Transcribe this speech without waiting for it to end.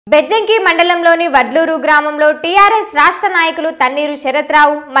బెజ్జంకి మండలంలోని వడ్లూరు గ్రామంలో టీఆర్ఎస్ రాష్ట్ర నాయకులు తన్నీరు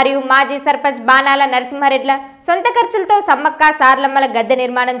శరత్రావు మరియు మాజీ సర్పంచ్ బాణాల నరసింహారెడ్ల సొంత ఖర్చులతో సమ్మక్క సార్లమ్మల గద్దె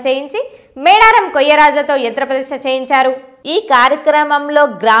నిర్మాణం చేయించి మేడారం కొయ్యరాజులతో యంత్ర ప్రతిష్ఠ చేయించారు. ఈ కార్యక్రమంలో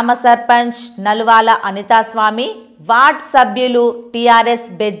గ్రామ సర్పంచ్ నలువాల అనితాస్వామి, వార్డ్ సభ్యులు, టీఆర్ఎస్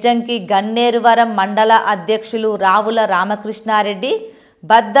బెజ్జంకి గన్నేరువరం మండల అధ్యక్షులు రావుల రామకృష్ణారెడ్డి,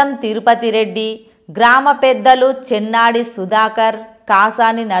 బద్దం తిరుపతి రెడ్డి, గ్రామ పెద్దలు చెన్నాడి సుధాకర్,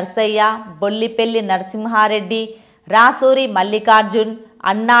 కాసాని నర్సయ్య, బొల్లిపెల్లి నరసింహారెడ్డి, రాసూరి మల్లికార్జున్,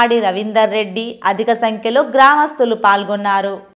 అన్నాడి రవీందర్ రెడ్డి అధిక సంఖ్యలో గ్రామస్తులు పాల్గొన్నారు.